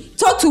see.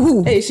 Talk to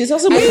who? Hey, she's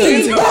also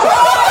making talk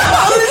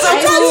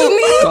to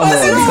me.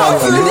 This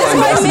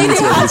might make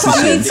it hard for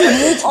me to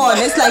move on.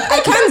 It's like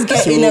I can't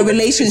get in a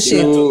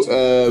relationship.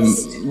 So,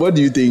 what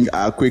do you think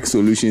are quick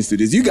solutions to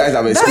this? You guys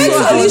have experienced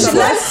this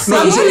before.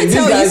 No, I'm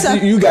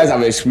saying you guys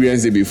have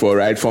experienced it before,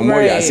 right? From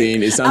what you're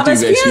saying, it's something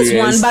you've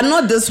experienced. One, but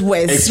not this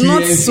West.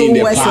 Not so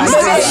West. Yours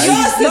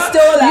is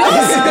still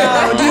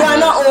like you are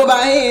not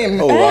over him.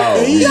 Oh wow!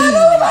 You are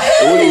not over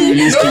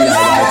him.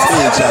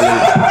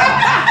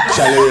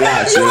 Charlie,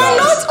 relax. You are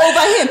not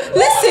over him.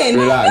 Listen.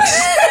 Relax.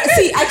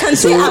 See, I can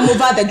say I'm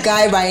over the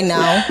guy right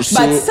now,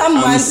 but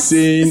someone.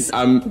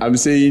 I'm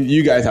saying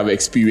you guys have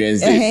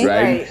experienced it,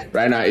 right?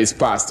 Right now, it's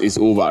past. It's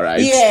over, right?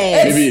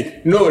 Yeah.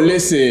 Maybe no.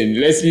 Listen.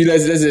 Let's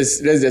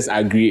just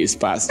agree it's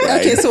past.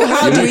 Right? Okay. So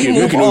how do we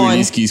move on?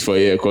 Release keys for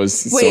here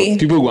because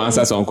people will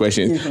answer some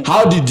questions.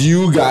 How did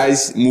you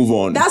guys move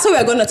on? That's what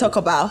we're going to talk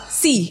about.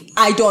 See,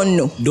 I don't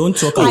know. Don't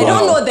talk about. I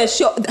don't know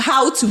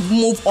how to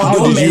move on.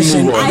 How did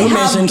you move on? Don't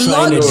mention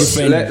trying a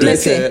different.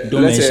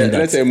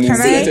 Let's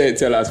move.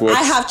 Tell us what.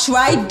 I have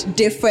tried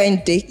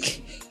different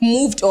dick,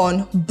 moved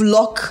on,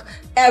 block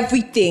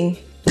everything.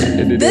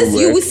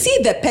 You will see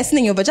the person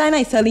in your vagina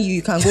is telling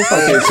you can go for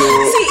it.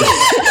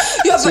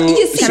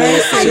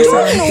 I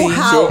don't know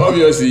how. So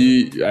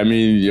obviously, I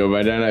mean, your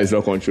vagina is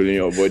not controlling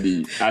your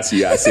body as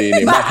you are saying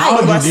it. But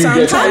how did you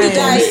get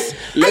it?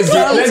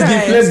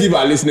 Let's give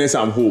our listeners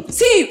some hope.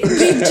 See,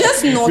 we've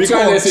just not. We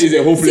can't say it's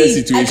a hopeless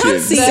situation.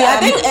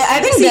 I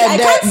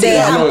think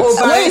I'm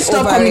over. When you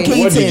stop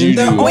communicating, what did you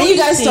do? When you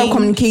guys stop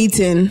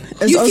communicating,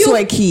 it's also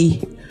a key.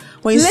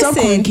 When you stop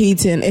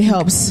communicating, it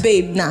helps.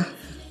 Babe, nah.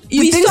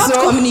 We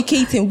stop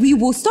communicating. We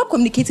will stop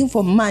communicating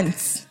for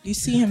months. You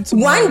see him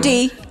tomorrow. One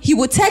day, he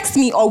will text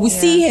me or we'll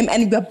see him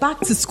and we're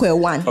back to square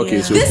one.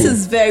 Okay, so this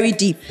is very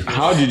deep.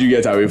 How did you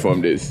get away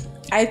from this?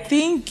 I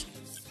think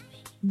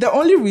the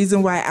only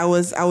reason why I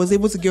was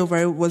able to get over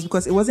it was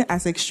because it wasn't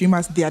as extreme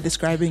as they are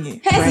describing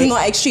it. Hers is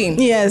not extreme.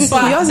 Yes,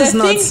 but yours the is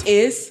not. thing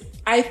is,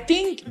 I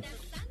think,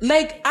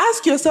 like,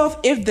 ask yourself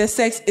if the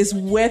sex is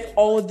worth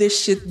all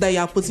this shit that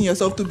you're putting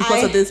yourself through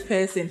because of this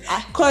person.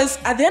 Because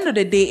at the end of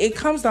the day, it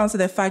comes down to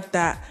the fact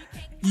that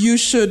you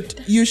should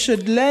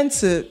learn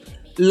to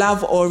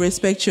love or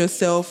respect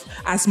yourself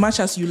as much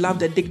as you love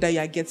the dick that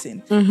you're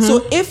getting. Mm-hmm.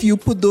 So if you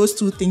put those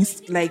two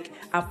things like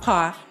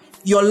apart,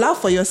 your love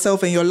for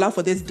yourself and your love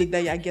for this dick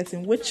that you're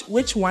getting,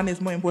 which one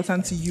is more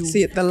important to you? See,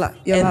 your love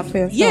for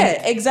yourself.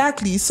 Yeah,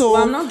 exactly. So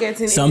I'm not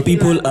getting. Some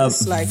people are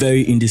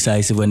very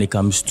indecisive when it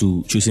comes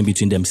to choosing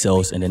between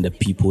themselves and then the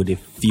people they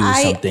feel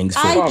some things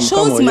for. I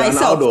chose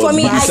myself. For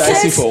me,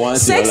 sex is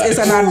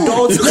an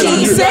adult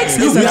thing. Sex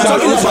is an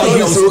adult thing.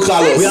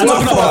 We are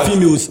talking about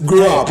females.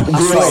 Grow up.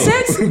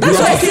 Sex. That's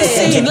what I keep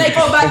saying. Like,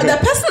 but the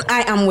person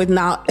I am with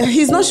now,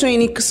 he's not showing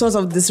any sort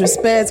of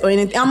disrespect or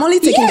anything. I'm only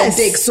taking the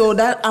dick, so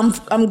that I'm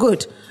good.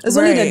 It's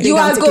only the dick you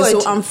I'm are taking,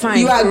 good. so I'm fine.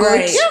 You are good.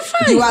 Right. You're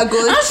fine. You are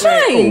good. I'm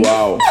fine.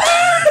 Oh, wow.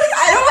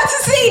 I don't want to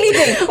say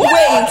anything.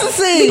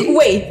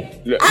 Wait.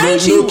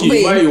 Aren't you?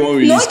 Why you want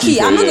release keys?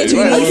 I'm not going to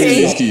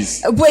release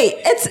keys. Wait.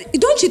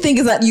 Don't you think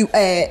is that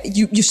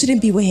you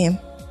shouldn't be with him?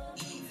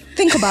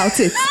 Think about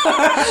it.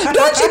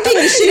 Don't you think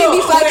you shouldn't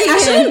be fucking him? I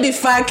shouldn't be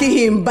fucking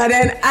him, but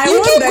then I you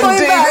want keep the going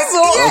dick. back,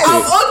 so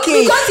I'm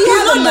okay. Because he He's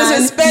has a not man.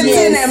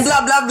 disrespecting and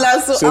blah blah blah.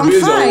 So I'm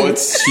based fine. on what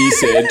she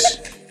said,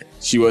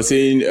 she was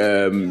saying,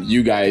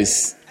 you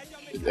guys,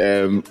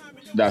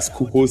 that's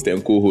host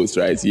and co-host,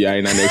 right? You are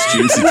in an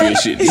extreme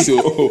situation.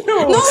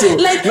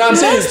 I'm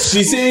saying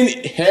she's saying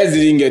hers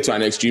didn't get to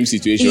an extreme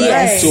situation,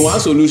 right? So one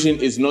solution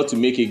is not to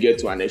make it get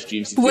to an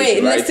extreme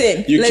situation. Right?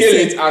 Listen. Kill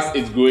it as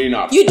it's growing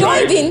up. You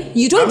don't even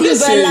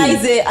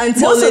realize it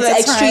until most of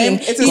it's the time,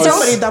 extreme. It is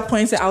somebody that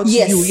points it out to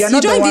you. You're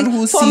not the one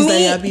who sees that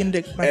you're being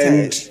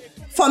stigmatized.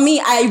 For me,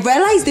 I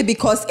realized it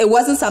because it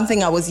wasn't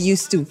something I was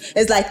used to.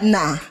 It's like,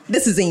 nah,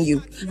 this isn't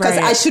you. Because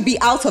I should be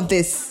out of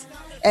this.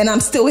 And I'm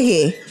still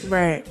here.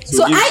 Right.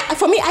 So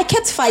I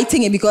kept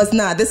fighting it because,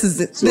 this is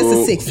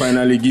sick.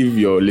 Finally, give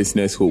your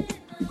listeners hope.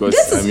 Because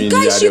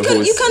guys, you can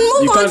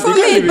move on from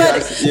it,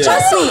 but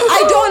trust me,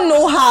 I don't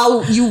know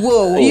how you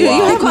will.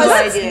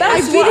 That's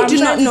I really do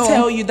not know.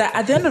 Tell you that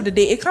at the end of the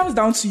day, it comes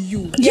down to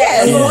you.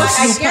 Yes,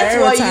 I get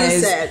what you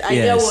said. I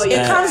get what you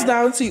said. It comes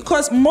down to you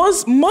because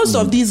most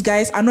of these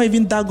guys are not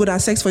even that good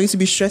at sex for you to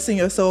be stressing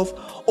yourself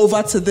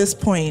over to this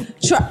point.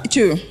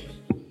 True.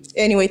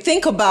 Anyway,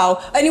 make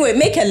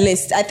a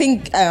list. I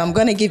think I'm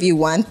gonna give you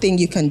one thing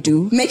you can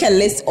do. Make a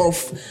list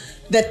of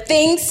the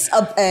things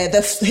of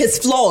his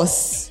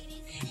flaws.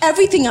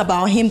 Everything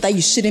about him that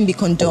you shouldn't be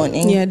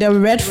condoning. Yeah, the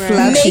red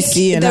flags you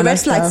see. The red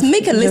flags.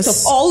 Make a list of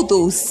all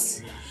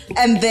those,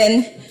 and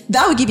then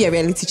that will give you a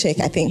reality check.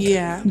 I think.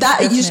 Yeah.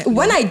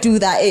 When I do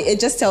that, it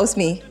just tells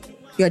me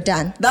you're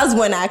done. That's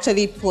when I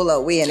actually pull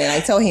away, and then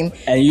I tell him.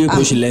 And you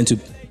should learn to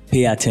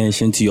pay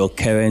attention to your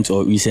current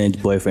or recent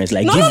boyfriends.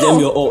 Like give them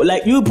your all.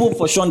 Like you put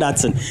for Sean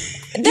Datson.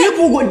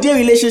 People got their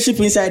relationship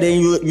inside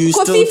and you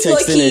still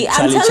texting it.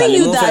 I'm telling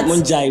you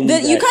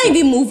that you can't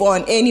even move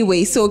on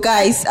anyway. So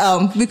guys,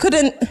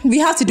 we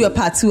have to do a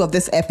part 2 of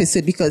this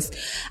episode because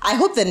I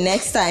hope the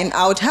next time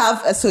I would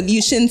have a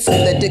solution to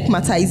the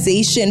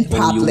digmatization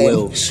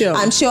problem. Sure.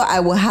 I'm sure I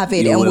will have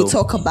it we'll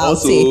talk about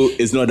also, it.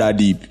 It's not that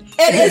deep.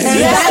 It's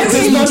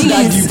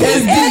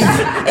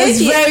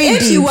very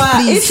deep.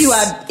 If you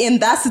are in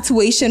that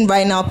situation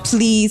right now,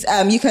 please,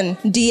 you can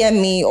DM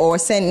me or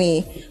send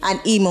me an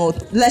email.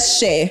 Let's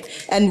share,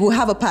 and we'll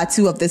have a part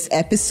 2 of this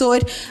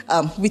episode.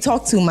 We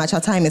talk too much. Our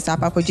time is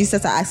up. Our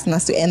producers are asking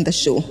us to end the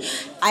show.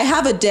 I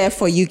have a dare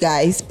for you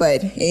guys,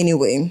 but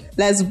anyway,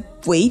 let's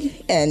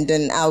wait, and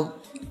then I'll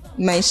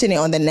mention it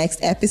on the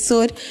next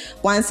episode.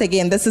 Once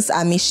again, this is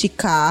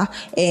Amishika,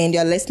 and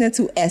you're listening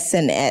to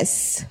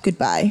SNS.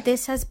 Goodbye.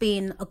 This has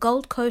been a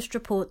Gold Coast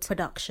Report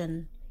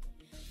production.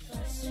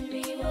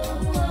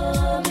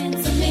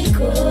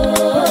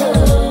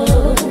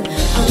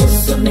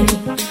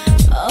 I